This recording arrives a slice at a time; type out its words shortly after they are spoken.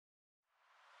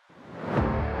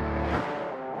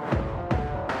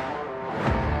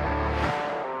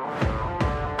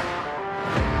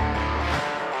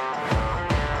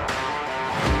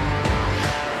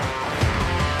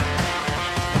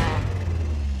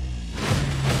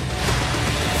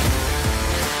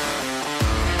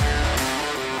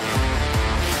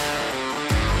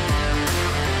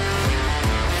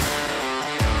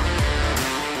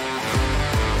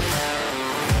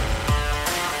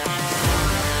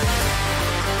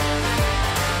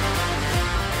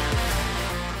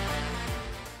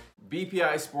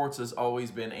BPI Sports has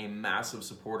always been a massive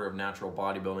supporter of natural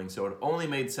bodybuilding, so it only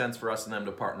made sense for us and them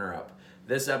to partner up.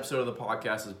 This episode of the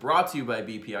podcast is brought to you by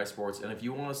BPI Sports, and if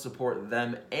you want to support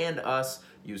them and us,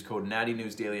 use code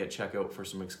NATTYNewsDaily at checkout for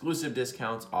some exclusive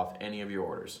discounts off any of your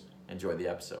orders. Enjoy the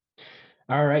episode.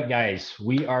 All right, guys,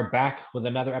 we are back with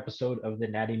another episode of the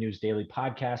Natty News Daily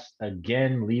podcast.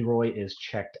 Again, Leroy is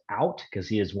checked out because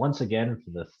he is once again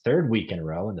for the third week in a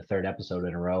row and the third episode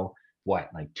in a row.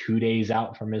 Like 2 days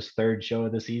out from his third show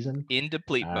of the season? In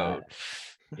deplete mode.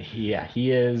 Yeah, he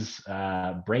is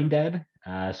brain dead.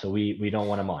 So we don't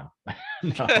want him on.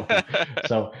 No.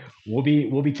 So we'll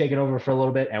be taking over for a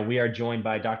little bit, and we are joined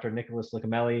by Dr. Nicholas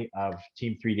Licameli of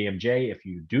Team 3DMJ. If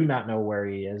you do not know where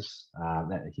he is,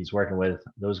 that he's working with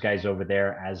those guys over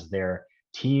there as their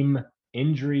team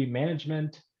injury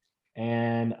management,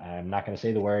 and I'm not going to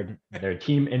say the word, their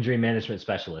team injury management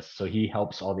specialist. So he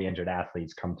helps all the injured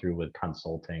athletes come through with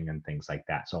consulting and things like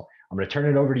that. So I'm going to turn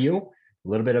it over to you. A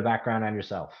little bit of background on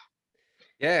yourself.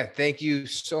 Yeah, thank you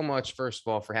so much, first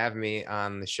of all, for having me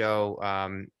on the show.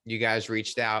 You guys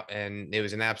reached out, and it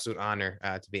was an absolute honor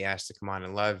to be asked to come on.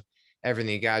 And love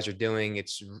everything you guys are doing.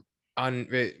 It's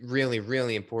really,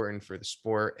 really important for the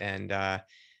sport. And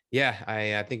yeah,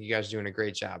 I think you guys are doing a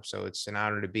great job. So it's an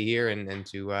honor to be here and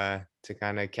to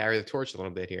kind of carry the torch a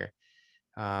little bit here.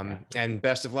 And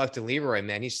best of luck to Leroy,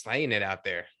 man. He's slaying it out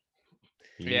there.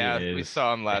 We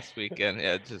saw him last weekend.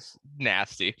 Yeah, just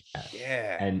nasty.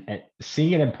 Yeah. And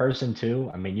seeing it in person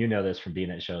too. I mean, you know this from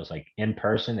being at shows. Like in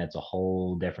person, it's a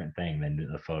whole different thing than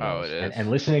the photos. Oh, it is. And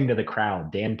listening to the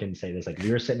crowd, Dan can say this. Like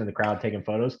we were sitting in the crowd taking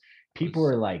photos. People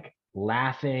were like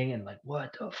laughing and like,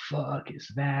 "What the fuck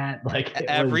is that?" Like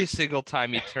every single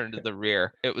time he turned to the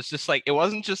rear, it was just like, it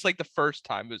wasn't just like the first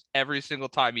time. It was every single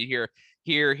time you hear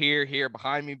here,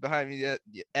 behind me,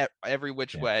 every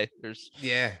which way. There's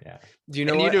yeah. Do you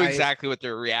know? And you knew exactly what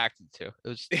they're reacting to.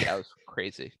 It was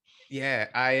crazy. Yeah,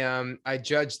 I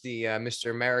judged the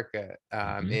Mr. America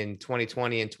in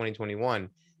 2020 and 2021,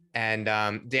 and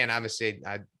Dan, obviously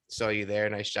I saw you there.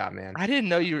 Nice job, man. I didn't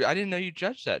know you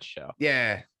judged that show.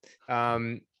 Yeah.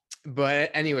 But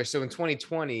anyway, so in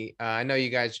 2020, I know you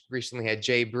guys recently had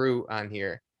Jay Brew on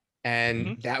here.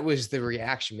 And that was the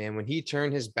reaction, man. When he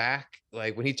turned his back,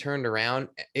 like when he turned around,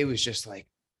 it was just like,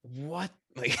 what?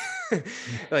 Like,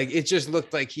 like it just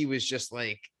looked like he was just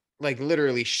like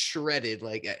literally shredded.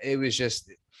 Like it was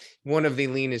just one of the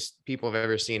leanest people I've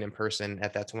ever seen in person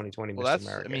at that 2020 Mr.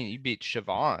 America. I mean, you beat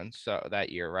Siobhan that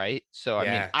year, right? So I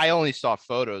mean, I only saw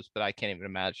photos, but I can't even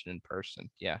imagine in person.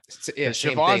 Yeah,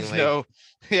 Siobhan's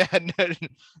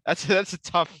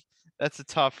that's a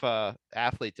tough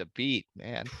athlete to beat,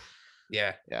 man.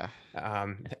 Yeah.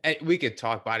 We could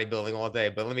talk bodybuilding all day,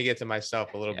 but let me get to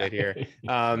myself a little bit here.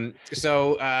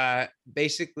 So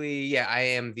basically, I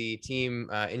am the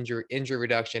team injury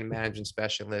reduction management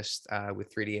specialist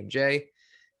with 3DMJ.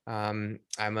 I'm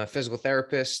a physical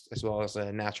therapist as well as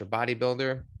a natural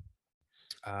bodybuilder.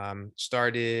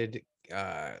 Started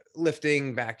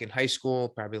lifting back in high school,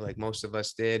 probably like most of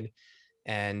us did.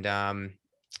 And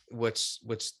what's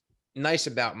nice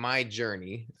about my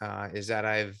journey is that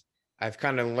I've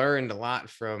kind of learned a lot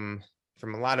from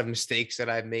a lot of mistakes that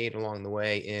I've made along the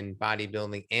way in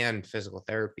bodybuilding and physical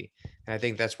therapy. And I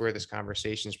think that's where this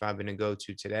conversation is probably going to go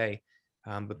to today.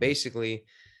 But basically,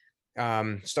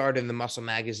 started in the muscle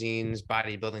magazines,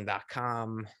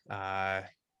 bodybuilding.com. I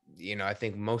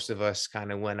think most of us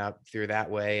kind of went up through that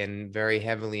way and very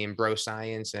heavily in bro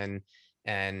science.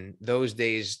 And those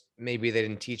days, maybe they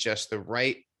didn't teach us the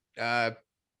right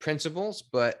principles,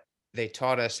 but they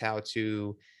taught us how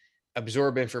to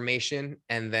absorb information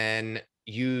and then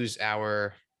use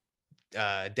our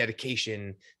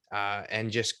dedication and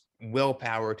just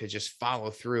willpower to just follow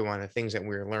through on the things that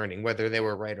we were learning, whether they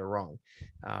were right or wrong.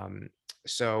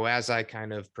 So as I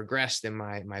kind of progressed in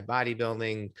my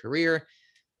bodybuilding career,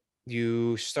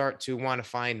 you start to want to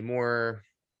find more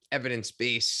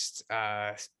evidence-based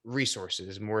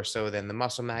resources, more so than the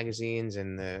muscle magazines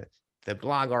and the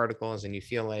blog articles, and you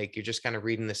feel like you're just kind of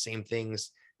reading the same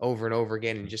things over and over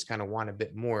again and just kind of want a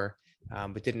bit more,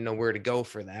 but didn't know where to go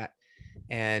for that.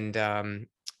 And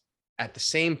at the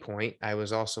same point, I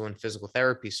was also in physical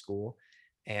therapy school,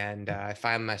 and I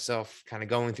find myself kind of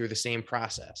going through the same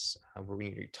process where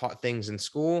you're taught things in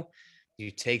school, you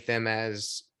take them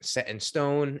as set in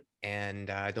stone and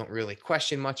don't really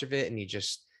question much of it, and you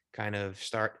just kind of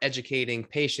start educating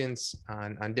patients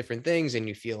on different things, and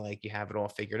you feel like you have it all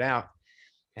figured out.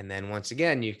 And then once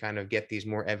again, you kind of get these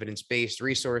more evidence-based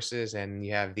resources, and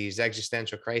you have these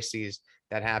existential crises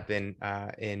that happen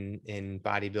in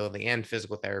bodybuilding and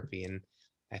physical therapy. And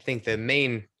I think the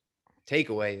main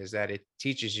takeaway is that it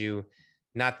teaches you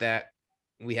not that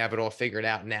we have it all figured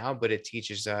out now, but it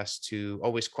teaches us to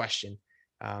always question,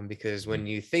 because when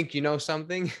you think you know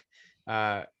something,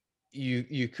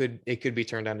 it could be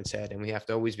turned on its head, and we have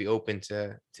to always be open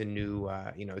to new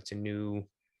to new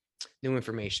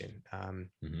information.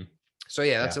 So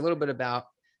yeah, that's a little bit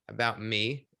about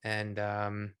me.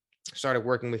 And started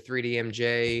working with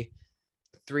 3DMJ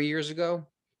 3 years ago.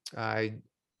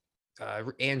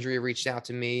 Andrea reached out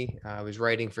to me. I was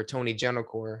writing for Tony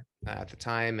Gentilcore at the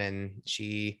time, and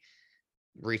she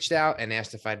reached out and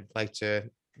asked if I'd like to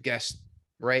guest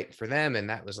write for them. And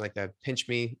that was like a pinch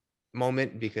me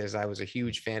moment, because I was a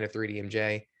huge fan of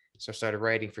 3DMJ. So I started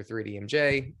writing for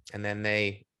 3DMJ, and then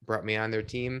they brought me on their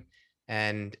team,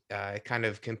 and kind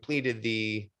of completed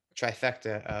the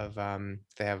trifecta of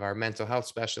they have our mental health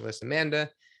specialist, Amanda,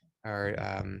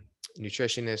 our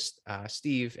nutritionist,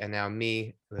 Steve, and now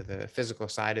me with the physical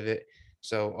side of it.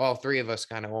 So all three of us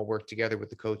kind of all work together with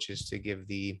the coaches to give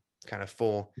the kind of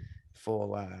full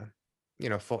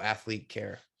athlete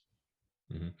care.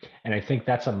 And I think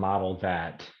that's a model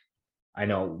that I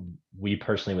know we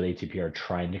personally with ATP are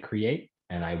trying to create,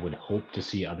 and I would hope to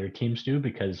see other teams do,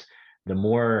 because the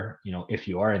more, if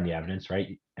you are in the evidence,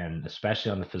 right, and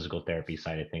especially on the physical therapy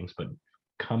side of things, but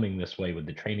coming this way with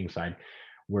the training side,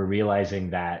 we're realizing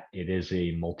that it is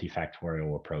a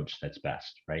multifactorial approach that's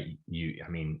best, right?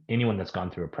 Anyone that's gone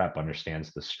through a prep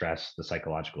understands the stress, the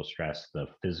psychological stress, the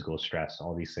physical stress,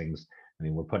 all these things.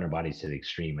 We're putting our bodies to the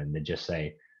extreme, and they just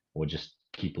say, well, just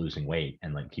keep losing weight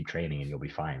and like keep training and you'll be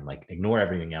fine. Like ignore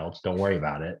everything else. Don't worry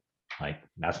about it. Like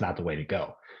that's not the way to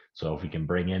go. So if we can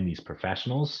bring in these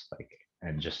professionals,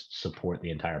 and just support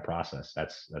the entire process,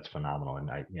 that's phenomenal.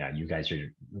 And you guys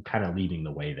are kind of leading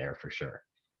the way there for sure.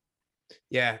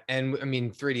 Yeah. And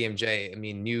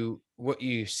 3DMJ, what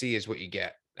you see is what you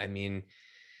get. I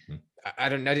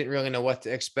didn't really know what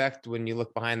to expect when you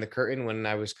look behind the curtain when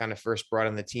I was kind of first brought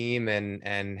on the team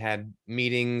and had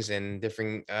meetings and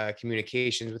different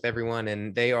communications with everyone.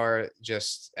 And they are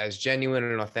just as genuine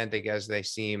and authentic as they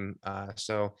seem.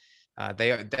 So they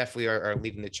definitely are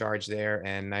leading the charge there.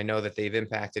 And I know that they've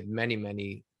impacted many,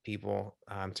 many people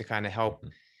to kind of help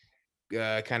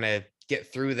kind of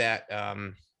get through that,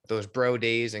 those bro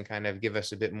days, and kind of give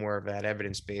us a bit more of that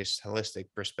evidence-based holistic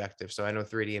perspective. So I know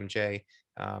 3DMJ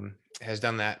has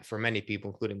done that for many people,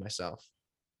 including myself.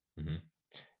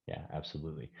 Yeah,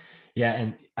 absolutely. Yeah.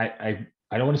 And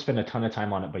I don't want to spend a ton of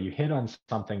time on it, but you hit on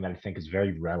something that I think is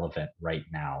very relevant right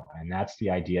now. And that's the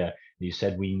idea you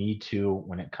said we need to,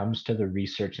 when it comes to the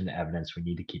research and the evidence, we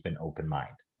need to keep an open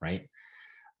mind, right?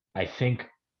 I think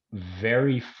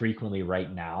very frequently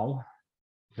right now,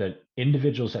 the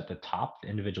individuals at the top, the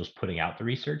individuals putting out the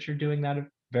research are doing that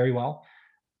very well.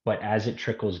 But as it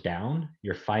trickles down,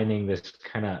 you're finding this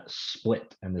kind of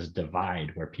split and this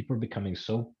divide where people are becoming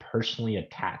so personally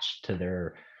attached to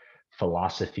their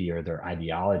philosophy or their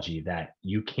ideology that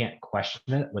you can't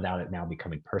question it without it now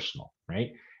becoming personal,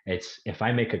 right? It's if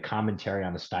I make a commentary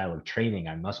on a style of training,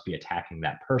 I must be attacking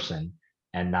that person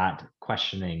and not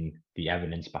questioning the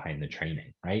evidence behind the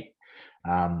training, right?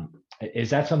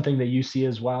 Is that something that you see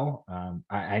as well?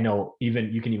 I know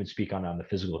even you can even speak on the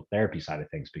physical therapy side of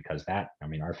things, because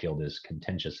our field is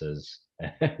contentious as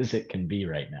as it can be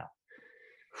right now.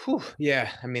 Whew, yeah,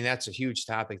 that's a huge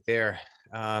topic there.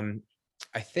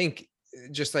 I think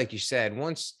just like you said,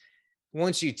 once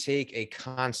you take a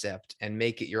concept and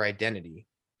make it your identity,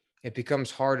 it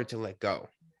becomes harder to let go.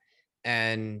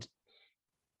 And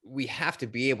we have to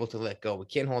be able to let go. We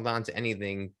can't hold on to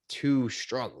anything too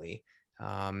strongly.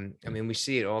 We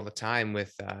see it all the time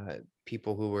with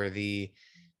people who are the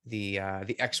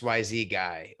XYZ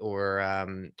guy,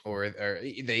 or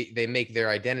they make their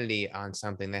identity on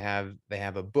something. They have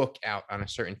a book out on a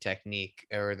certain technique,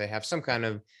 or they have some kind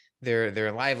of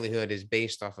their livelihood is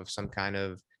based off of some kind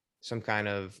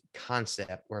of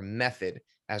concept or method,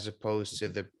 as opposed to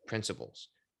the principles.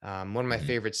 One of my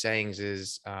favorite sayings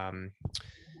is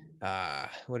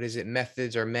what is it?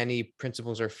 Methods are many,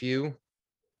 principles are few.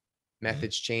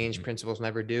 Methods change, principles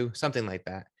never do, something like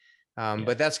that.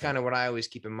 But that's kind of what I always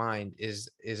keep in mind is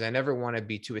I never want to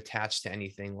be too attached to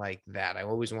anything like that. I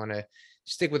always want to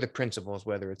stick with the principles,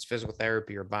 whether it's physical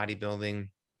therapy or bodybuilding,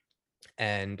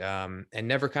 and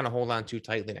never kind of hold on too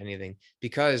tightly to anything,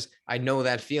 because I know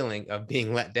that feeling of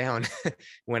being let down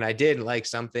when I did like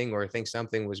something or think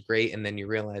something was great, and then you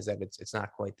realize that it's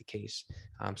not quite the case.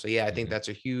 So yeah, I think that's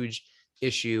a huge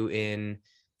issue in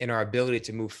our ability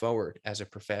to move forward as a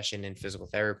profession in physical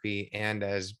therapy and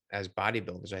as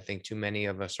bodybuilders. I think too many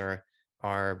of us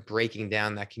are breaking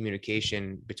down that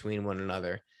communication between one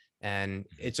another, and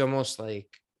it's almost like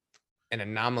an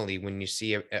anomaly when you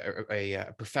see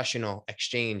a professional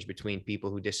exchange between people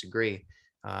who disagree.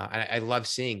 I love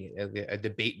seeing it, a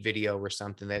debate video or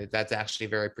something that's actually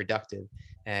very productive.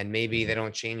 And maybe they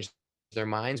don't change their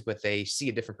minds, but they see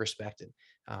a different perspective.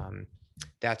 Um,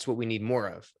 that's what we need more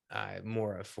of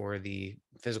for the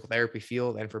physical therapy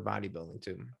field and for bodybuilding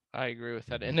too. I agree with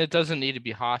that. And it doesn't need to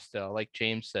be hostile. Like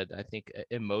James said, I think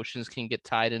emotions can get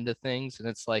tied into things. And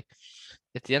it's like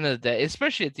at the end of the day,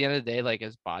 especially at the end of the day, like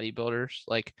as bodybuilders,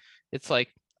 like it's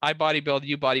like I bodybuild,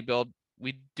 you bodybuild,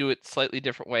 we do it slightly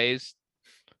different ways.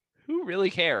 Who really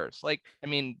cares? Like, I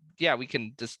mean, yeah, we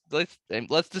can just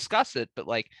let's discuss it. But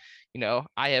like,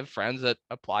 I have friends that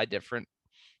apply different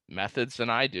methods than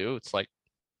I do. It's like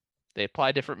they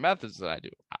apply different methods than I do.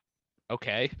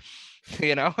 Okay.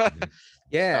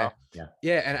 Yeah. So,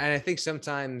 Yeah. And I think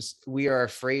sometimes we are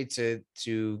afraid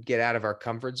to get out of our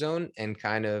comfort zone and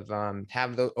kind of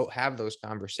have those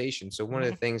conversations. So one of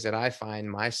the things that I find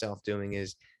myself doing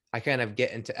is I kind of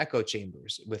get into echo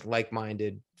chambers with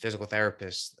like-minded physical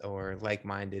therapists or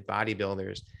like-minded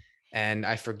bodybuilders. And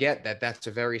I forget that that's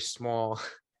a very small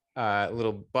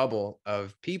little bubble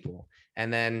of people.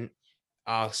 And then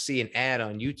I'll see an ad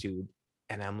on YouTube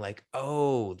and I'm like,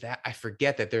 oh, that I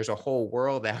forget that there's a whole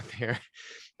world out there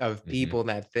of people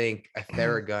that think a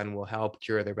Theragun will help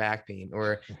cure their back pain,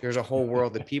 or there's a whole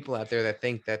world of people out there that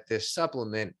think that this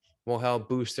supplement will help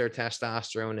boost their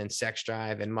testosterone and sex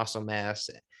drive and muscle mass.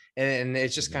 And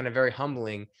it's just kind of very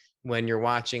humbling when you're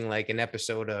watching like an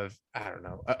episode of, I don't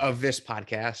know, of this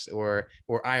podcast or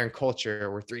Iron Culture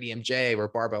or 3DMJ or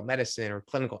Barbell Medicine or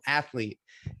Clinical Athlete,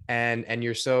 and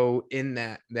you're so in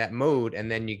that mode,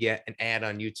 and then you get an ad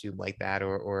on YouTube like that,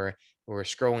 or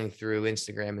scrolling through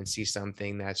Instagram and see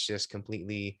something that's just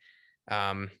completely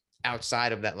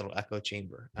outside of that little echo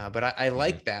chamber. But I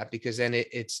like that because then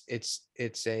it's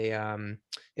an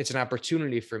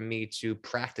opportunity for me to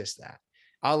practice that.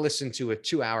 I'll listen to a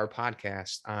 2-hour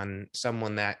podcast on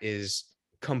someone that is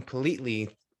completely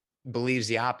believes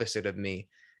the opposite of me,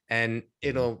 and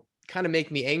it'll kind of make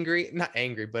me not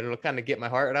angry, but it'll kind of get my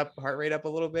heart rate up a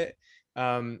little bit.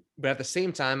 But at the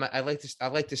same time, I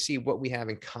like to see what we have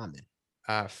in common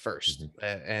first,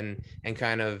 and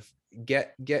kind of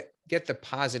get the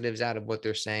positives out of what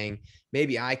they're saying.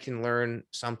 Maybe I can learn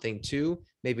something too,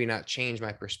 maybe not change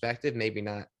my perspective, maybe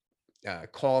not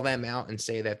call them out and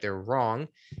say that they're wrong,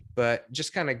 but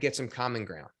just kind of get some common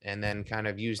ground and then kind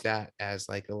of use that as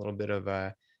like a little bit of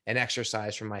an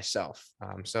exercise for myself.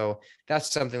 So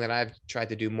that's something that I've tried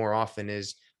to do more often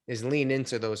is lean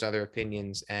into those other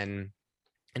opinions and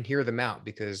hear them out,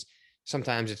 because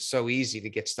sometimes it's so easy to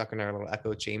get stuck in our little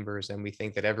echo chambers and we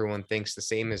think that everyone thinks the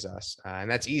same as us, and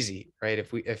that's easy, right?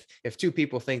 If two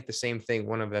people think the same thing,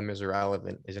 one of them is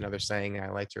irrelevant, is another saying I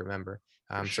like to remember.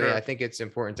 So yeah, I think it's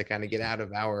important to kind of get out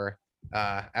of our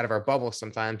bubble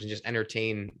sometimes and just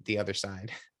entertain the other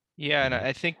side. Yeah, and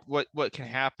I think what can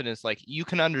happen is like you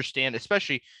can understand,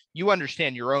 especially you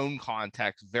understand your own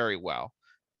context very well.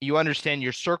 You understand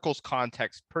your circle's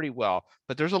context pretty well,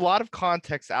 but there's a lot of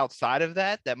context outside of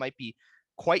that that might be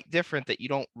quite different that you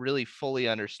don't really fully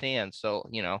understand. So,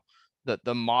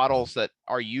 the models that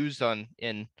are used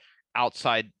in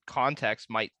outside context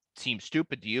might seem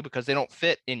stupid to you because they don't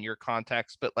fit in your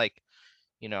context, but like,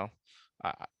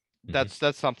 uh,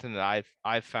 that's something that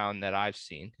I've found that I've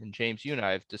seen. And James, you and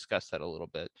I have discussed that a little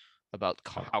bit about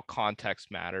how context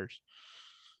matters.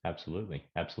 Absolutely.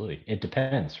 It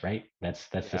depends, right? That's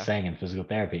the saying in physical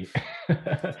therapy.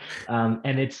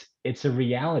 And it's a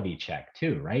reality check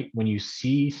too, right? When you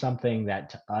see something that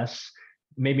to us,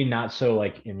 maybe not so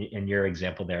like in your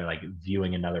example there, like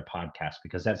viewing another podcast,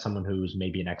 because that's someone who's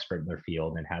maybe an expert in their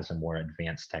field and has a more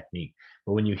advanced technique.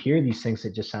 But when you hear these things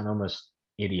that just sound almost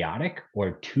idiotic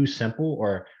or too simple,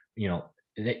 or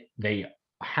they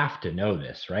have to know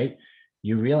this, right?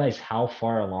 You realize how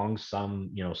far along some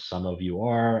of you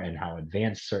are and how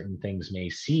advanced certain things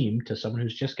may seem to someone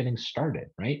who's just getting started,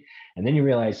 right? And then you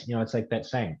realize, it's like that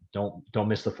saying, don't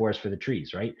miss the forest for the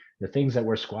trees, right? The things that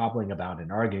we're squabbling about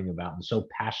and arguing about and so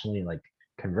passionately like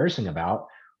conversing about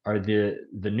are the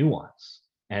nuance.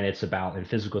 And it's about, in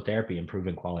physical therapy,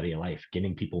 improving quality of life,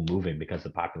 getting people moving because the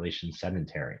population's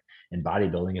sedentary. In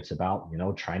bodybuilding, it's about,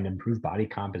 trying to improve body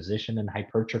composition and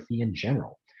hypertrophy in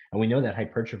general. And we know that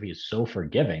hypertrophy is so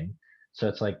forgiving. So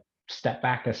it's like, step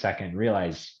back a second and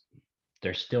realize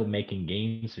they're still making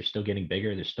gains. They're still getting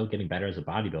bigger. They're still getting better as a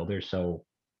bodybuilder. So,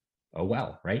 oh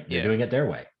well, right? They're doing it their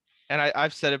way. And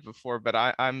I've said it before, but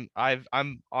I'm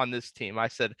on this team. I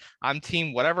said I'm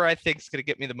team whatever I think is going to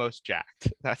get me the most jacked.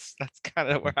 That's kind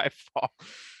of where I fall.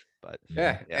 But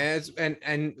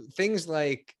and things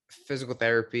like physical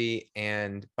therapy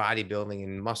and bodybuilding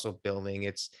and muscle building,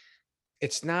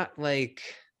 it's not like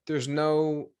there's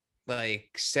no like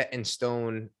set in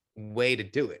stone way to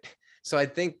do it. So I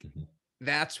think Mhm.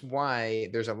 that's why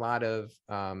there's a lot of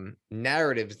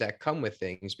narratives that come with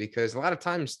things, because a lot of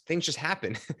times things just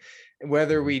happen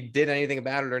whether we did anything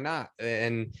about it or not.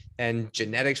 And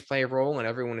genetics play a role, and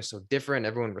everyone is so different,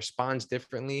 everyone responds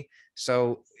differently.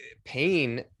 So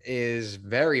pain is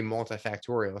very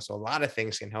multifactorial, so a lot of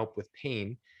things can help with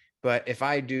pain. But if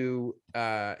I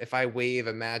wave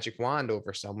a magic wand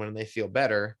over someone and they feel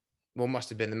better, well, must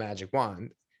have been the magic wand.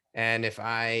 And if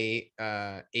I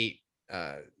ate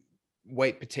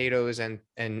white potatoes and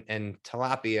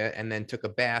tilapia and then took a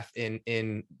bath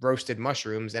in roasted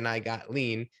mushrooms and I got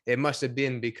lean, it must have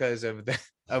been because of the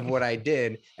of what I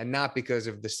did, and not because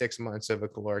of the 6 months of a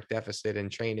caloric deficit and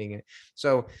training.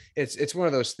 So it's one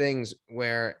of those things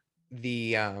where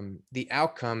the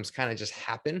outcomes kind of just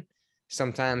happen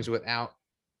sometimes without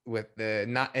with the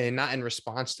not and not in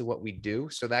response to what we do.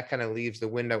 So that kind of leaves the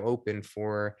window open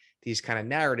for these kind of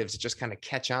narratives that just kind of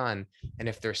catch on. And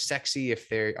if they're sexy, if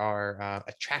they are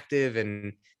attractive,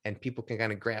 and people can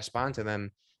kind of grasp onto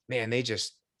them, man, they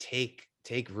just take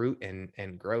root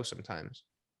and grow sometimes.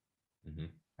 Mhm.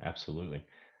 Absolutely.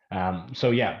 So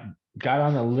yeah, got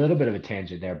on a little bit of a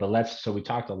tangent there, but so we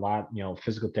talked a lot,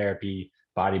 physical therapy,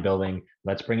 bodybuilding.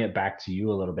 Let's bring it back to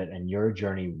you a little bit and your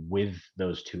journey with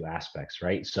those two aspects,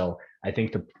 right? So I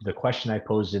think the question I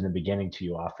posed in the beginning to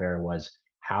you off air was,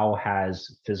 how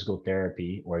has physical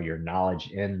therapy or your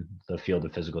knowledge in the field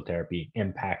of physical therapy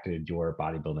impacted your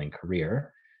bodybuilding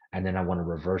career? And then I want to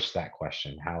reverse that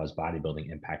question. How has bodybuilding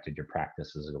impacted your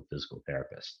practice as a physical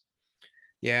therapist?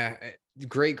 Yeah,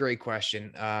 great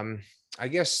question. I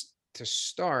guess to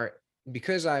start,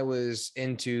 because I was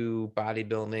into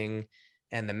bodybuilding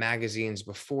and the magazines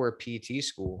before PT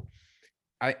school,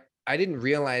 I I didn't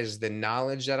realize the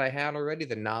knowledge that I had already,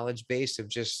 the knowledge base of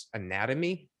just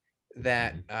anatomy,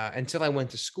 that Mhm. until I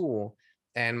went to school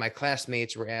and my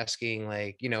classmates were asking,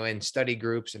 like, in study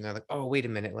groups, and they're like, "Oh, wait a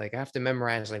minute, like I have to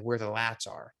memorize like where the lats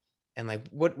are." And like,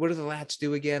 what do the lats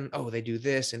do again? Oh, they do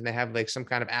this, and they have like some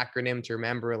kind of acronym to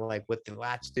remember like what the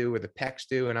lats do or the pecs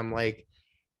do. And I'm like,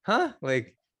 huh?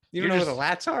 Like, you don't You're know what the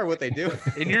just lats are, what they do?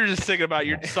 and you're just thinking about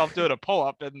yourself doing a pull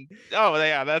up, and oh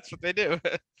yeah, that's what they do.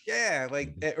 Yeah,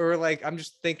 like, or like I'm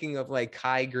just thinking of like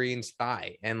Kai Green's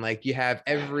thigh, and like you have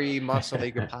every muscle that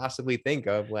you could possibly think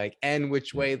of, like, and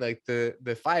which Yeah. way like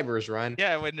the fibers run.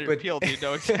 Yeah, when they're But peeled, you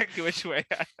know exactly which way.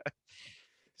 Yeah.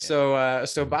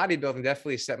 so bodybuilding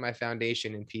definitely set my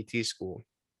foundation in PT school.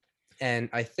 And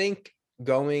I think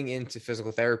going into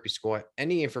physical therapy school,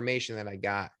 any information that I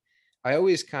got, I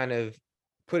always kind of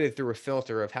put it through a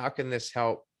filter of how can this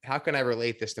help? How can I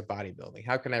relate this to bodybuilding?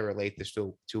 How can I relate this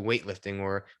to weightlifting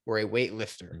or a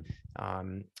weightlifter?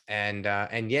 Mhm.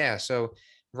 And yeah, so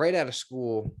right out of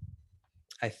school,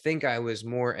 I think I was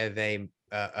more of a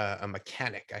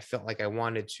mechanic. I felt like I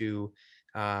wanted to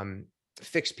um,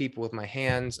 fix people with my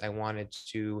hands. I wanted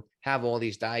to have all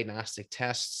these diagnostic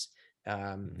tests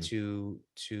Mhm.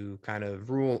 to kind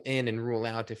of rule in and rule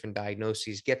out different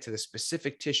diagnoses, get to the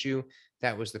specific tissue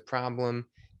that was the problem,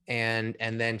 and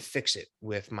then fix it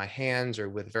with my hands or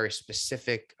with very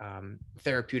specific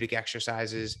therapeutic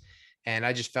exercises. And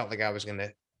I just felt like I was going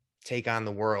to take on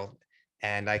the world.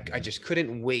 And I just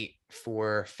couldn't wait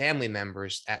for family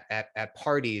members at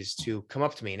parties to come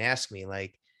up to me and ask me,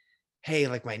 like, hey,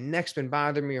 like my neck's been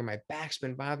bothering me, or my back's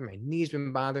been bothering me, my knees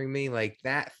been bothering me. Like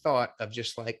that thought of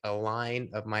just like a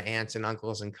line of my aunts and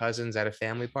uncles and cousins at a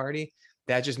family party,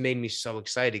 that just made me so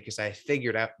excited, because I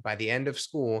figured out by the end of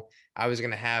school, I was going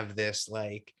to have this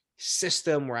like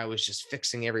system where I was just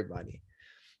fixing everybody.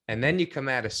 And then you come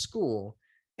out of school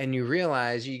and you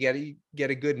realize you get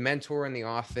a good mentor in the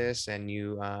office, and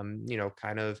you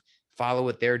kind of follow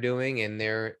what they're doing, and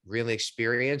they're really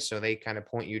experienced, so they kind of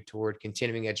point you toward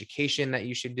continuing education that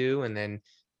you should do. And then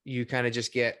you kind of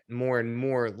just get more and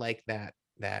more like that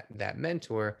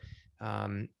mentor,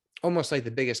 um, almost like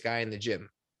the biggest guy in the gym.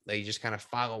 Like you just kind of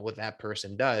follow what that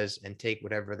person does and take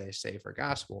whatever they say for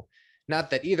gospel. Not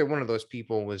that either one of those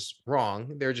people was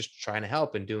wrong. They're just trying to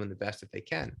help and doing the best that they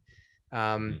can.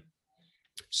 Um, Mhm.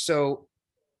 so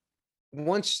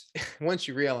once once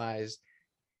you realize,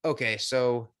 okay,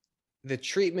 so the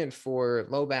treatment for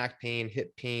low back pain,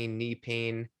 hip pain, knee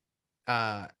pain,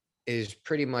 uh, is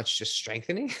pretty much just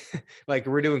strengthening. Like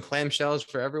we're doing clamshells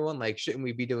for everyone. Like, shouldn't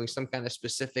we be doing some kind of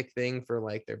specific thing for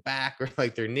like their back or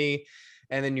like their knee?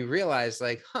 And then you realize,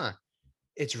 like, huh,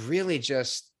 it's really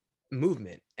just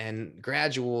movement and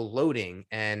gradual loading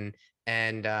and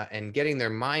getting their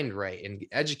mind right and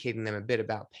educating them a bit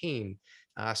about pain.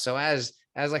 So as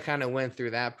as I kind of went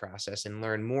through that process and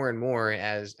learned more and more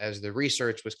as the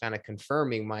research was kind of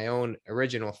confirming my own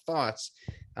original thoughts,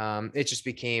 it just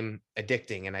became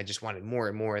addicting, and I just wanted more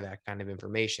and more of that kind of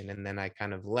information. And then I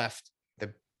kind of left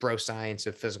the bro science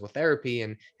of physical therapy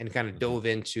and kind of dove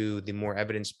into the more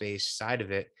evidence-based side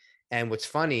of it. And what's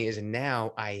funny is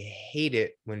now I hate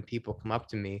it when people come up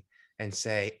to me and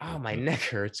say, "Oh, my neck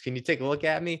hurts. Can you take a look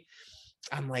at me?"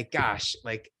 I'm like, gosh,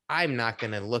 like, I'm not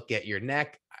going to look at your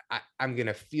neck. I'm going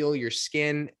to feel your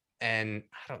skin. And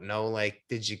I don't know, like,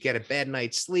 did you get a bad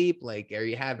night's sleep? Like, are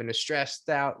you having a stressed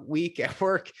out week at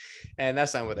work? And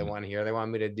that's not what they want to hear. They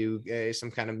want me to do some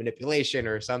kind of manipulation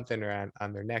or something around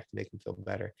on their neck to make them feel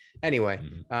better. Anyway,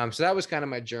 so that was kind of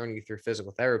my journey through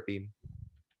physical therapy.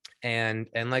 And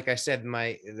like I said,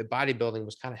 the bodybuilding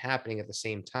was kind of happening at the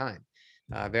same time,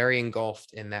 very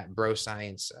engulfed in that bro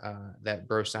science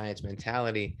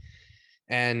mentality.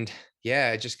 And yeah,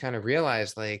 I just kind of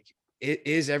realized, like,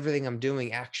 is everything I'm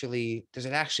doing actually, does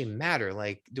it actually matter?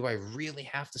 Like, do I really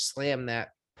have to slam that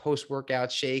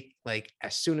post-workout shake like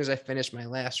as soon as I finish my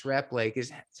last rep? Like,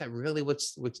 is that really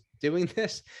what's doing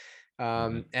this?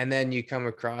 And then you come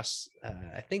across,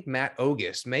 I think Matt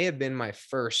Ogus may have been my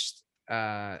first,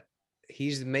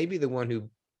 he's maybe the one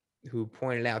who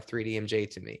pointed out 3DMJ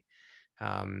to me.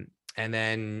 And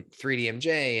then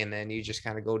 3DMJ, and then you just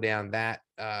kind of go down that,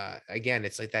 again,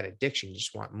 it's like that addiction. You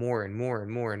just want more and more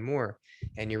and more and more.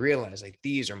 And you realize, like,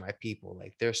 these are my people,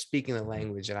 like they're speaking the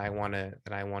language that I want to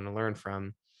learn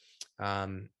from.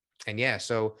 And yeah,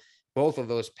 so both of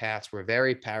those paths were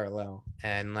very parallel.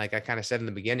 And like I kind of said in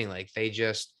the beginning, like, they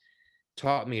just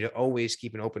taught me to always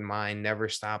keep an open mind, never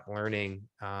stop learning.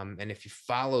 And if you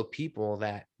follow people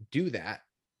that do that,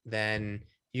 then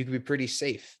you can be pretty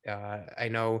safe. I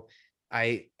know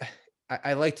I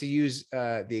like to use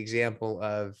the example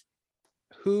of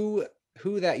who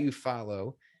that you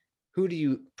follow. Who do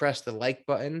you press the like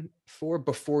button for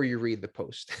before you read the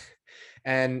post?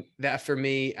 And that, for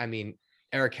me, I mean,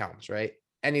 Eric Helms, right?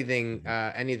 Anything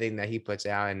that he puts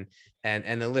out,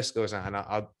 and the list goes on.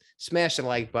 I'll smash the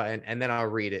like button and then I'll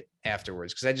read it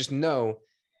afterwards, because I just know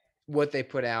what they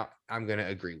put out, I'm going to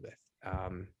agree with.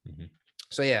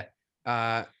 So yeah,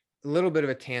 a little bit of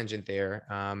a tangent there.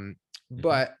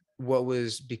 But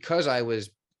because I was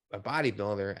a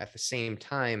bodybuilder at the same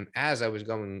time as I was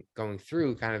going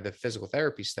through kind of the physical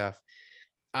therapy stuff,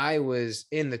 I was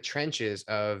in the trenches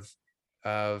of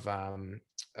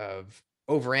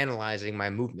overanalyzing my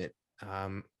movement,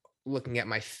 looking at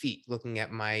my feet, looking at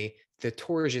the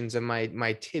torsions of my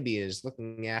tibias,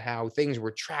 looking at how things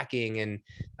were tracking. And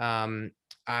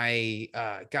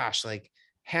like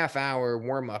half-hour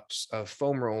warm-ups of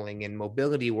foam rolling and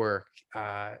mobility work,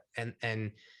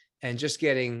 and just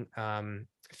getting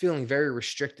feeling very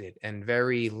restricted and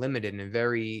very limited and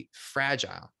very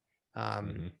fragile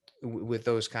with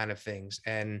those kind of things.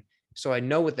 And so I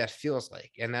know what that feels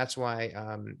like. And that's why,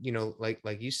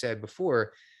 like you said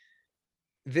before,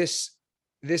 this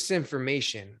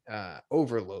information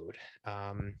overload,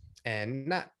 and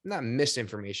not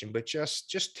misinformation, but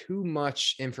just too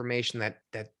much information that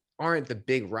aren't the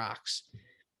big rocks.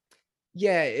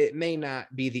 Yeah, it may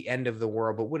not be the end of the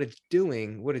world, but what it's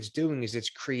doing is it's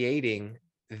creating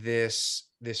this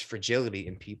fragility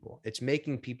in people. It's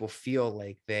making people feel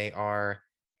like they are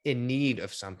in need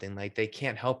of something, like they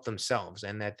can't help themselves,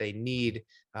 and that they need,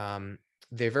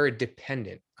 they're very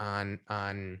dependent on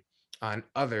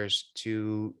others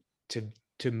to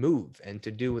move and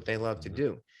to do what they love to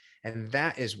do. And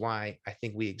that is why I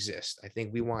think we exist. I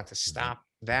think we want to stop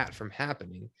that from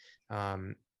happening,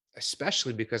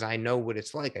 especially because I know what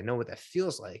it's like. I know what that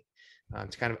feels like,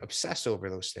 to kind of obsess over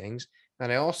those things.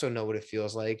 And I also know what it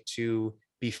feels like to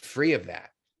be free of that,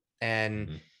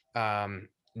 and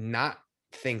not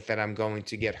think that I'm going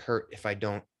to get hurt if I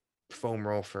don't foam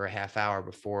roll for a half hour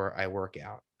before I work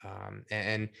out.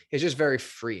 And it's just very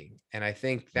freeing. And I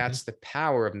think that's the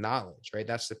power of knowledge, right?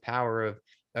 That's the power of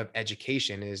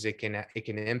education, is it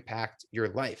can impact your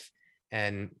life.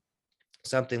 And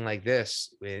something like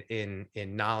this, in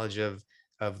knowledge of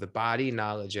the body,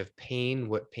 knowledge of pain,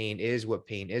 what pain is, what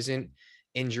pain isn't,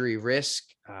 injury risk,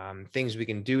 things we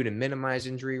can do to minimize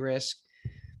injury risk.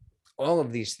 All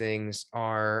of these things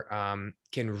are,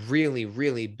 can really,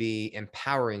 really be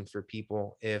empowering for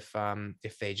people if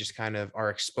they just kind of are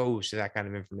exposed to that kind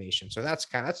of information. So that's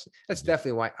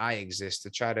definitely why I exist, to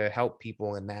try to help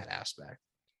people in that aspect.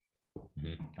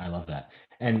 I love that.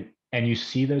 And you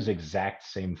see those exact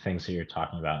same things that you're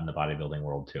talking about in the bodybuilding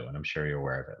world too. And I'm sure you're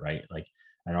aware of it, right? Like,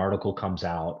 an article comes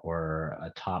out or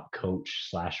a top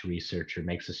coach / researcher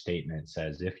makes a statement,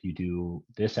 says if you do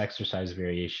this exercise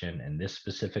variation in this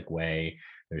specific way,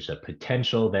 there's a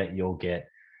potential that you'll get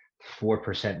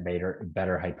 4%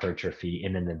 better hypertrophy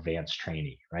in an advanced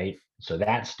training, right? So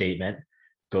that statement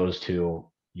goes to,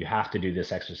 you have to do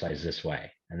this exercise this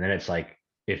way. And then it's like,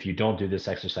 if you don't do this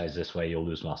exercise this way, you'll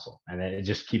lose muscle. And then it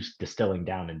just keeps distilling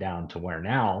down and down to where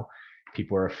now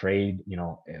people are afraid,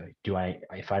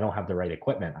 if I don't have the right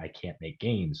equipment, I can't make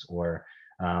gains. Or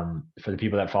for the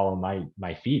people that follow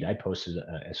my feed, I posted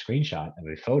a screenshot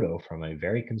of a photo from a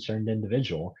very concerned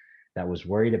individual that was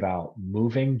worried about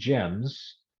moving gyms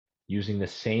using the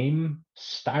same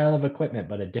style of equipment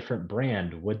but a different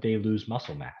brand. Would they lose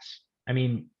muscle mass? I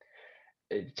mean,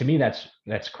 to me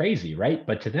that's crazy, right?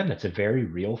 But to them that's a very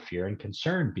real fear and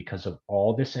concern because of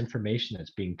all this information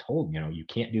that's being told. You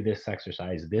can't do this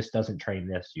exercise, this doesn't train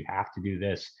this, you have to do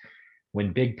this,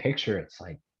 when big picture it's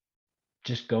like,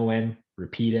 just go in,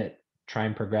 repeat it, try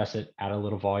and progress it, add a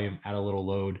little volume, add a little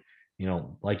load.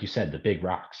 Like you said, the big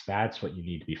rocks, that's what you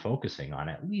need to be focusing on,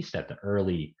 at least at the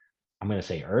early, I'm going to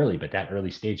say early, but that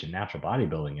early stage of natural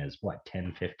bodybuilding is what,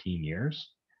 10-15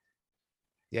 years.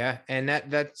 Yeah, and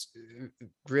that's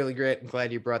really great. I'm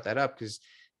glad you brought that up, because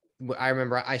I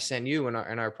remember I sent you in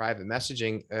our private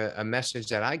messaging a message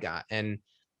that I got, and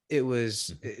it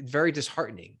was very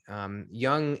disheartening.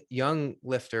 Young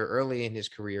lifter early in his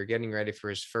career, getting ready for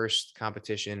his first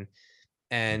competition,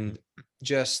 and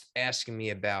just asking me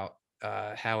about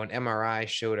how an MRI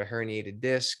showed a herniated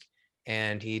disc,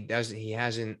 and he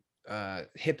hasn't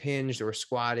hip hinged or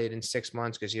squatted in 6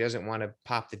 months because he doesn't want to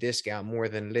pop the disc out more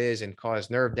than it is and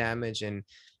cause nerve damage, and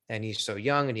he's so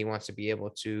young and he wants to be able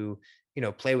to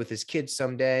play with his kids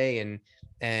someday,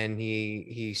 and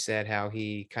he said how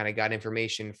he kind of got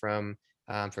information from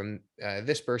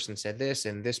this person said this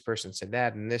and this person said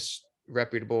that, and this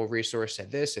reputable resource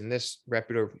said this and this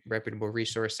reputable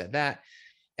resource said that.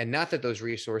 And not that those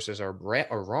resources are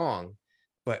wrong,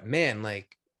 but man, like,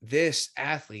 this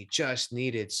athlete just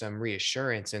needed some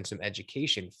reassurance and some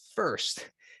education first.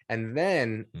 And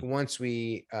then once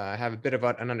we have a bit of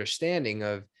an understanding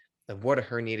of what a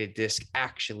herniated disc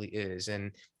actually is,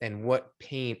 and what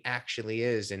pain actually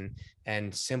is,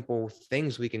 and simple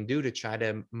things we can do to try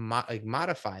to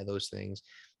modify those things,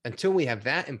 until we have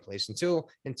that in place,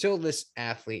 until this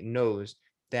athlete knows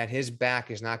that his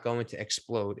back is not going to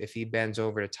explode if he bends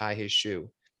over to tie his shoe,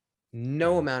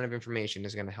 no amount of information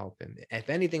is going to help him. If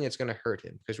anything, it's going to hurt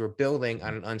him, because we're building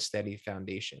on an unsteady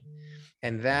foundation.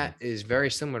 And that is very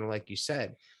similar to, like you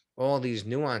said, all these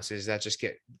nuances that just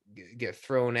get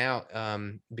thrown out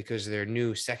because they're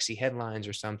new sexy headlines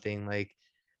or something. Like,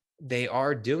 they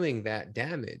are doing that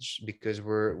damage because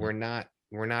we're not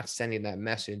sending that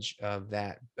message of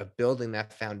building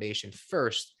that foundation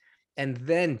first, and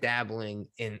then dabbling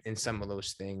in some of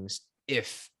those things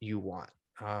if you want.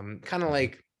 Kind of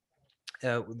like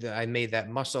I made that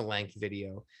muscle length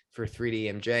video for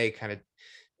 3DMJ, kind of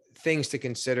things to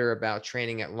consider about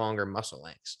training at longer muscle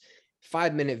lengths.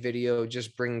 5-minute video,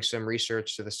 just bringing some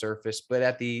research to the surface. But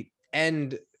at the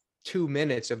end 2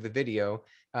 minutes of the video,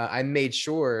 I made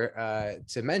sure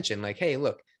to mention, like, hey,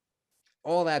 look,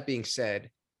 all that being said,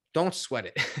 don't sweat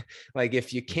it. Like,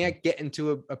 if you can't get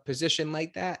into a position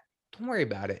like that, don't worry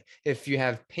about it. If you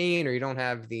have pain or you don't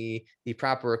have the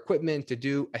proper equipment to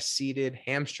do a seated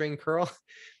hamstring curl,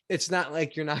 it's not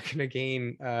like you're not going to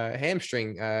gain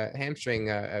hamstring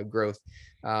growth.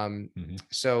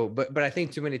 So, but I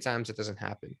think too many times it doesn't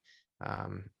happen.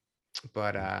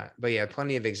 But yeah,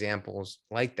 plenty of examples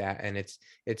like that, and it's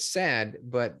sad.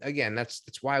 But again, that's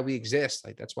why we exist.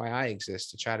 Like, that's why I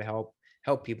exist, to try to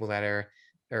help people that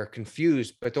are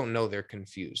confused but don't know they're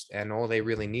confused, and all they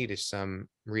really need is some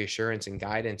reassurance and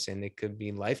guidance, and it could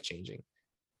be life-changing.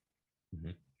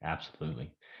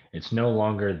 Absolutely. It's no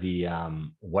longer the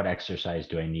what exercise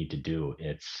do I need to do?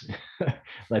 It's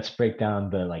let's break down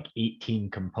the 18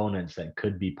 components that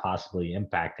could be possibly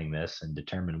impacting this, and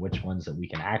determine which ones that we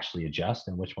can actually adjust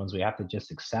and which ones we have to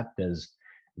just accept as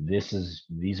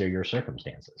these are your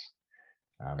circumstances.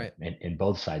 Right. In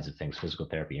both sides of things, physical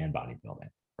therapy and bodybuilding,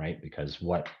 right? Because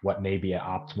what may be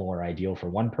optimal or ideal for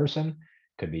one person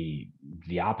could be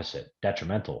the opposite,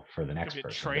 detrimental for the next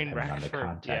person, depending on the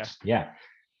context. Yeah.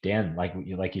 Dan, like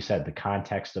you said, the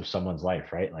context of someone's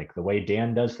life, right? Like, the way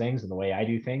Dan does things and the way I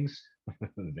do things,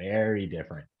 very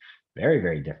different, very,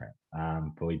 very different.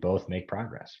 But we both make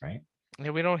progress, right?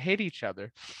 Yeah, we don't hate each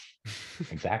other.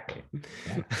 Exactly.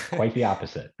 Yeah, quite the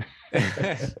opposite.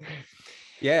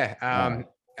 Yeah,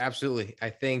 absolutely.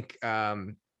 I think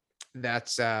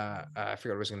that's I forgot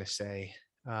what I was going to say.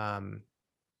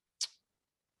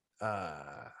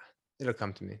 It'll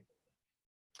come to me.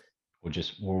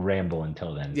 We'll ramble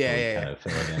until then. Yeah, Until we yeah, kind of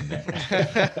fill it in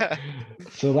there.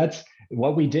 So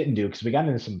what we didn't do, because we got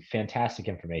into some fantastic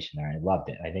information there. I loved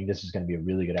it. I think this is going to be a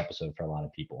really good episode for a lot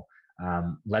of people.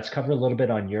 Let's cover a little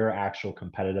bit on your actual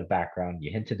competitive background.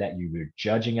 You hinted that you were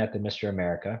judging at the Mr.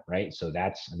 America, right? So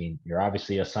you're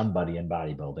obviously a somebody in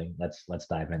bodybuilding. Let's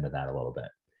dive into that a little bit.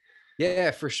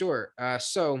 Yeah, for sure.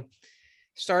 So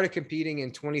started competing in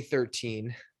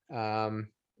 2013.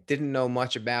 Didn't know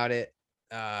much about it.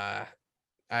 I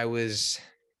was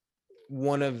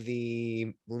one of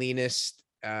the leanest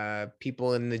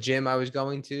people in the gym I was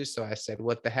going to. So I said,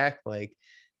 what the heck? Like,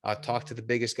 I'll talk to the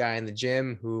biggest guy in the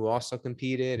gym who also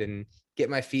competed and get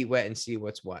my feet wet and see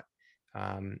what's what.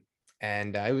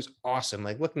 And it was awesome.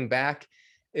 Like, looking back,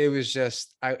 it was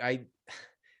just, I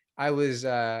was,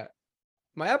 my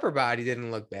upper body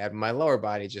didn't look bad. My lower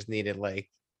body just needed like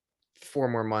 4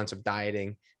 more months of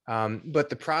dieting. But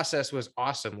the process was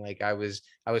awesome. Like, I was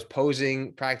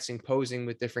practicing posing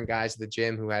with different guys at the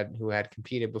gym who had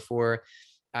competed before.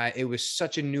 It was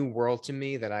such a new world to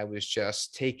me that I was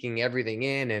just taking everything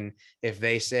in. And if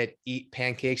they said eat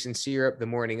pancakes and syrup the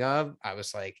morning of, I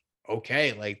was like,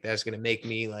 okay, like that's going to make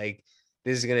me like,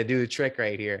 this is going to do the trick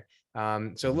right here.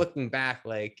 So looking back,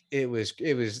 like it was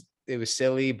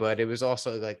silly, but it was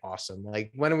also like awesome.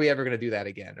 Like, when are we ever going to do that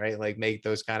again? Right. Like, make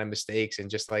those kind of mistakes and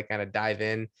just like kind of dive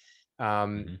in.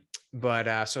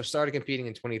 But so started competing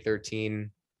in 2013.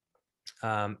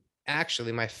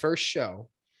 Actually, my first show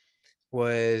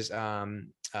was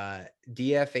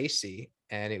DFAC,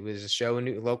 and it was a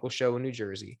local show in New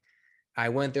Jersey. I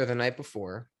went there the night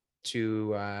before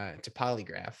to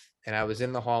Polygraph, and I was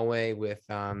in the hallway with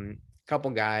a couple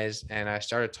guys, and I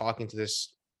started talking to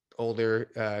this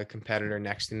older competitor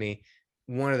next to me.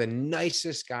 One of the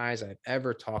nicest guys I've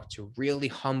ever talked to, really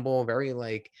humble, very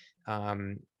like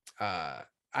I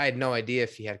had no idea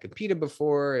if he had competed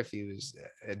before, if he was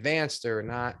advanced or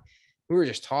not. We were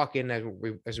just talking as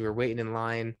we were waiting in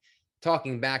line,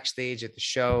 talking backstage at the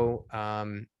show.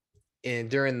 And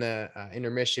during the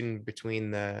intermission between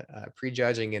the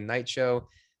prejudging and night show,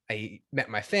 I met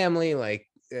my family, like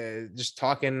just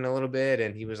talking a little bit.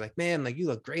 And he was like, man, like, you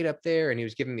look great up there. And he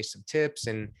was giving me some tips.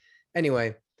 And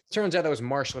anyway, turns out that was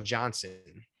Marshall Johnson.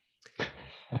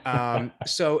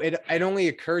 So it only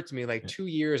occurred to me like 2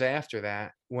 years after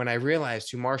that when I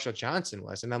realized who Marshall Johnson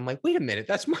was. And I'm like, wait a minute,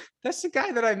 that's the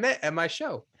guy that I met at my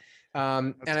show.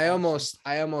 And I almost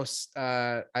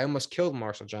killed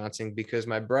Marshall Johnson because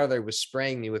my brother was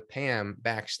spraying me with Pam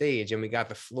backstage, and we got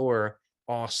the floor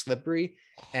all slippery,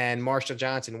 and Marshall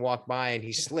Johnson walked by and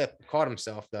he slipped, caught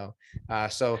himself though.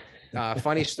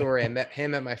 Funny story. I met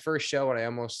him at my first show, and I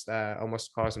almost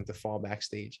caused him to fall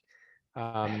backstage.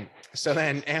 So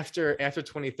then after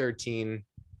 2013,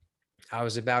 I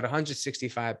was about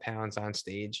 165 pounds on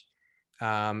stage.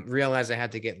 Realized I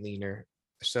had to get leaner.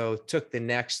 So took the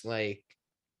next like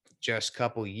just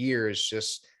couple years,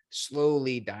 just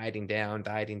slowly dieting down,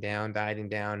 competing,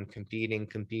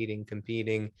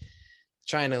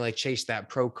 trying to like chase that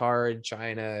pro card,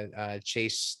 trying to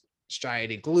chase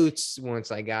striated glutes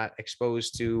once I got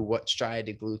exposed to what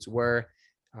striated glutes were.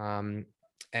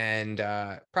 And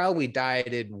probably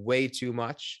dieted way too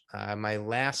much. My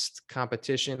last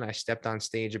competition, I stepped on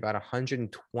stage about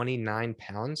 129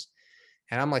 pounds,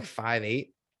 and I'm like 5'8".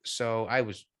 So I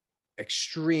was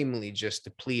extremely just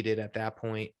depleted at that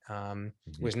point.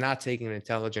 Was not taking an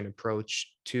intelligent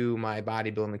approach to my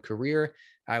bodybuilding career.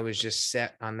 I was just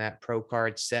set on that pro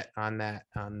card, set on that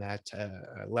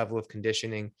level of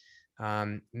conditioning.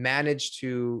 Managed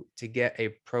to get a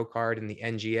pro card in the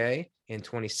NGA in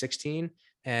 2016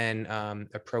 and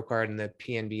a pro card in the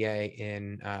PNBA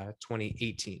in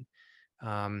 2018.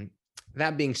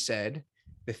 That being said,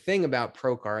 the thing about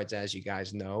pro cards, as you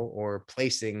guys know, or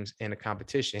placings in a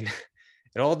competition,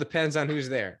 it all depends on who's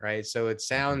there, right? So it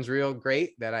sounds real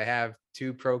great that I have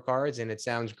 2 pro cards, and it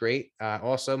sounds great.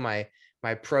 Also, my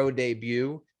pro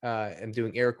debut, I'm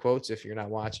doing air quotes if you're not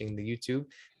watching the YouTube.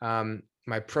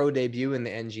 My pro debut in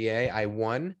the NGA, I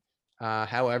won.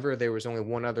 However, there was only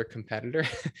one other competitor.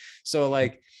 So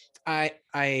like,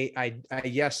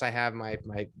 yes, I have my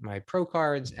pro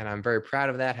cards, and I'm very proud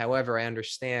of that. However, I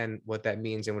understand what that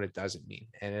means and what it doesn't mean.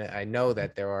 And I know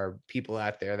that there are people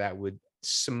out there that would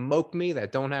smoke me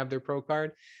that don't have their pro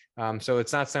card. So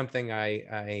it's not something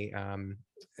I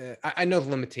know the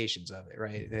limitations of it,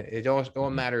 right? It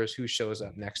all matters who shows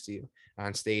up next to you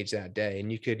on stage that day.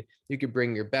 And you could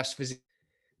bring your best physique.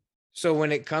 So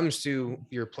when it comes to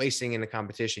your placing in a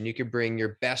competition, you could bring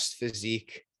your best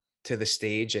physique to the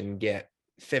stage and get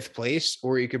 5th place,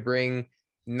 or you could bring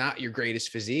not your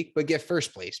greatest physique, but get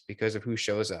 1st place because of who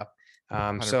shows up.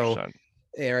 So 100%.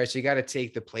 yeah, right. So you got to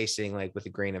take the placing like with a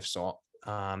grain of salt.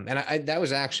 And I that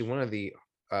was actually one of the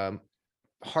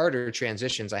harder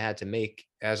transitions I had to make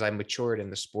as I matured in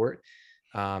the sport.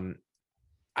 Um,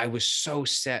 I was so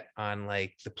set on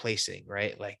like the placing,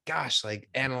 right? Like, gosh, like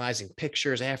analyzing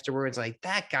pictures afterwards, like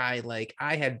that guy, like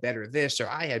I had better this or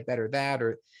I had better that,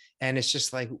 or, and it's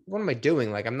just like, what am I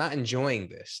doing? Like, I'm not enjoying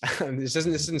this. This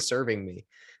isn't serving me.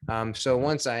 So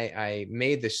once I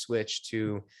made the switch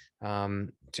to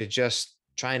just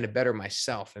trying to better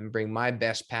myself and bring my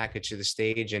best package to the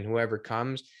stage, and whoever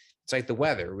comes, it's like the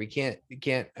weather. We can't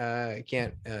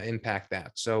impact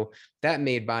that. So that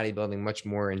made bodybuilding much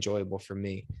more enjoyable for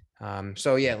me.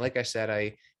 So yeah, like I said,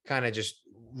 I kind of just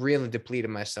really depleted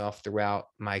myself throughout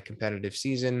my competitive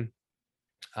season.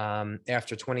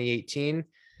 After 2018,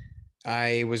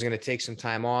 I was going to take some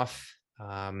time off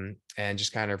and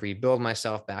just kind of rebuild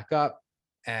myself back up.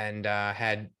 And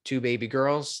had two baby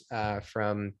girls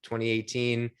from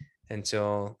 2018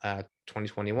 until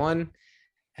 2021,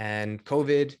 and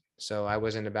COVID. So I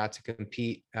wasn't about to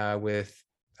compete with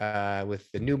the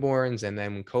newborns. And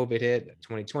then when COVID hit,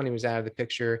 2020 was out of the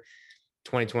picture.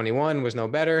 2021 was no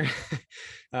better.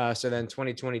 So then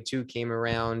 2022 came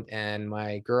around, and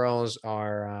my girls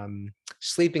are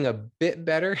sleeping a bit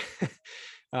better.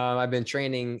 I've been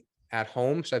training at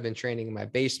home. So I've been training in my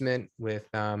basement with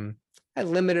I have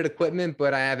limited equipment,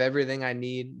 but I have everything I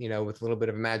need, with a little bit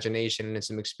of imagination and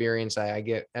some experience. I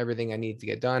get everything I need to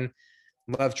get done.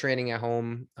 Love training at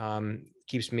home.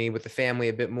 Keeps me with the family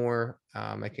a bit more.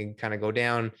 I can kind of go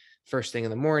down first thing in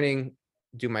the morning,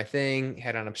 do my thing,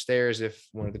 head on upstairs if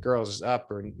one of the girls is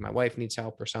up or my wife needs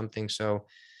help or something. So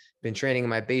been training in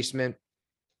my basement.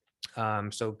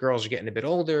 So girls are getting a bit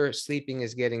older. Sleeping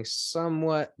is getting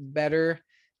somewhat better.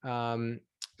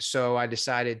 So I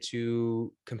decided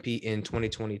to compete in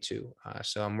 2022.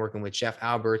 So I'm working with Jeff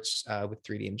Alberts with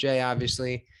 3DMJ,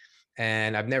 obviously.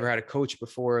 And I've never had a coach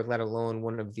before, let alone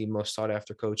one of the most sought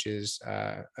after coaches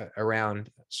around.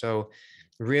 So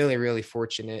really, really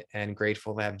fortunate and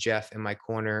grateful to have Jeff in my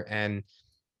corner. And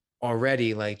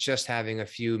already, like, just having a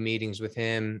few meetings with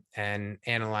him and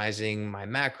analyzing my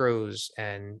macros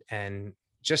and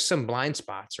just some blind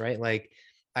spots, right? Like,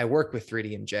 I work with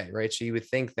 3DMJ, right? So you would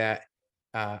think that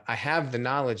I have the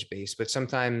knowledge base, but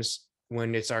sometimes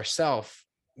when it's ourself,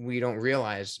 we don't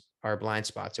realize our blind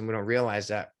spots, and we don't realize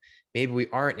that maybe we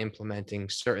aren't implementing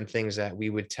certain things that we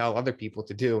would tell other people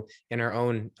to do in our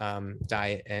own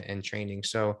diet and training.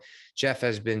 So Jeff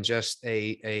has been just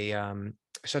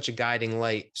such a guiding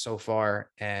light so far,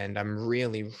 and I'm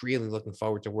really, really looking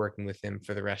forward to working with him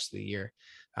for the rest of the year.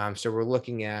 So we're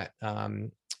looking at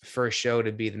first show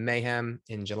to be the Mayhem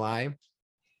in July,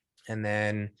 and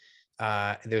then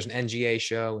there's an NGA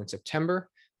show in September.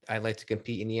 I'd like to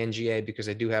compete in the NGA because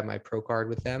I do have my pro card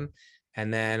with them.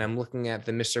 And then I'm looking at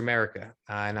the Mr. America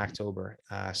in October.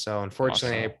 So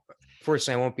unfortunately,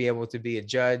 I won't be able to be a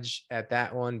judge at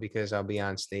that one because I'll be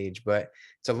on stage. But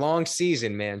it's a long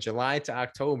season, man, July to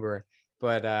October.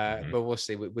 But we'll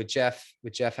see. With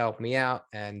Jeff helped me out,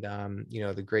 and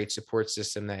the great support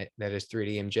system that is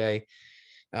 3DMJ.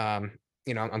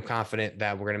 I'm confident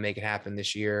that we're going to make it happen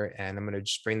this year, and I'm going to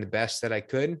just bring the best that I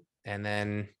could. And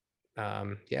then,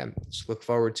 just look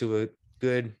forward to a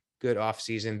good off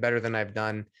season, better than I've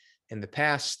done in the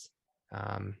past.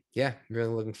 Really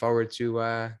looking forward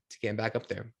to getting back up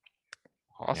there.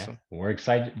 Awesome. Yeah,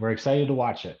 we're excited to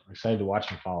watch it. We're excited to watch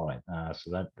and follow it.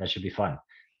 So that should be fun. A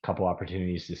couple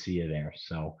opportunities to see you there.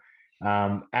 So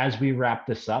as we wrap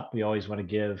this up, we always want to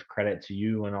give credit to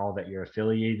you and all that you're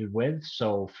affiliated with.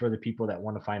 So for the people that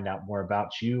want to find out more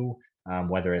about you,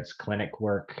 whether it's clinic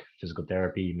work, physical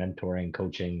therapy, mentoring,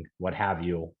 coaching, what have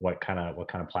you, what kind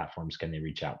of platforms can they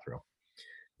reach out through?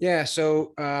 Yeah,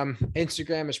 so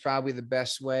Instagram is probably the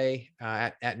best way,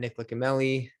 at Nick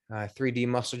Licameli,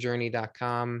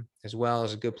 3dmusclejourney.com, as well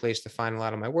as a good place to find a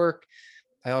lot of my work.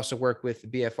 I also work with the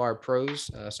BFR pros,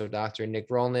 so Dr. Nick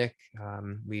Rolnick.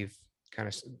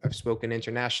 I've spoken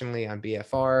internationally on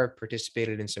BFR,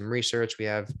 participated in some research. We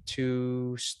have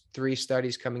 3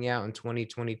 studies coming out in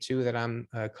 2022 that I'm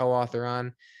a co-author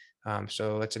on.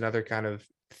 So that's another kind of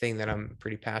thing that I'm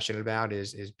pretty passionate about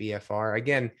is BFR.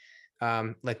 Again,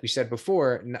 like we said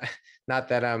before, not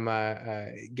that I'm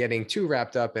getting too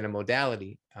wrapped up in a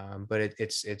modality, but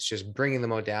it's just bringing the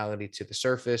modality to the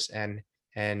surface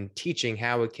and teaching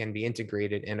how it can be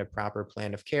integrated in a proper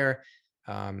plan of care,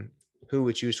 who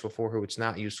it's useful for, who it's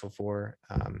not useful for.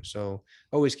 So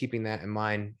always keeping that in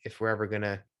mind. If we're ever going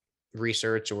to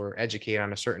research or educate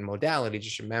on a certain modality,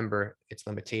 just remember its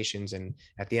limitations. And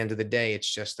at the end of the day,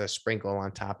 it's just a sprinkle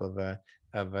on top of a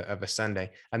of a Sunday.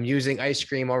 I'm using ice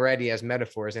cream already as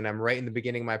metaphors, and I'm right in the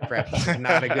beginning of my prep. This is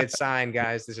not a good sign,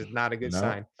 guys. This is not a good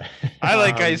sign. I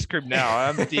like ice cream now.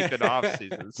 I'm deep in off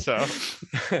season, so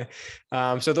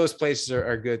so those places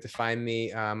are good to find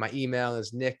me. My email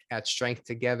is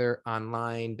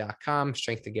nick@strengthtogetheronline.com.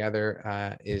 Strength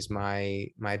Together is my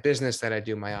business that I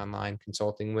do my online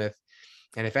consulting with.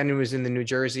 And if anyone was in the New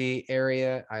Jersey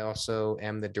area, I also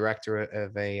am the director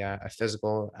of a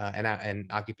physical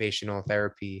and occupational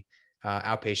therapy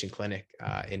outpatient clinic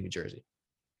in New Jersey.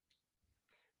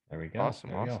 There we go. Awesome.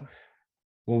 There we go.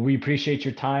 Well, we appreciate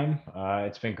your time.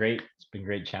 It's been great. It's been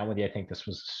great chatting with you. I think this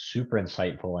was super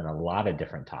insightful and a lot of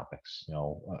different topics,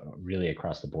 really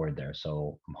across the board there.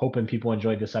 So I'm hoping people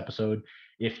enjoyed this episode.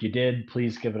 If you did,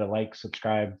 please give it a like,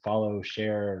 subscribe, follow,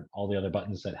 share, all the other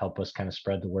buttons that help us kind of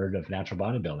spread the word of natural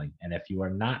bodybuilding. And if you are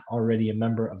not already a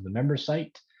member of the member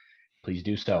site, please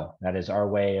do so. That is our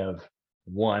way of,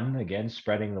 one, again,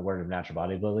 spreading the word of natural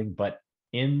bodybuilding, but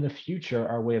in the future,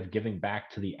 our way of giving back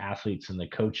to the athletes and the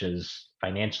coaches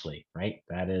financially, right?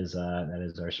 That is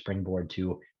our springboard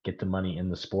to get the money in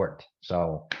the sport.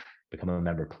 So become a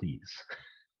member, please.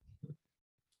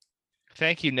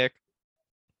 Thank you, Nick.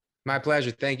 My pleasure.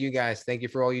 Thank you, guys. Thank you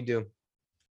for all you do.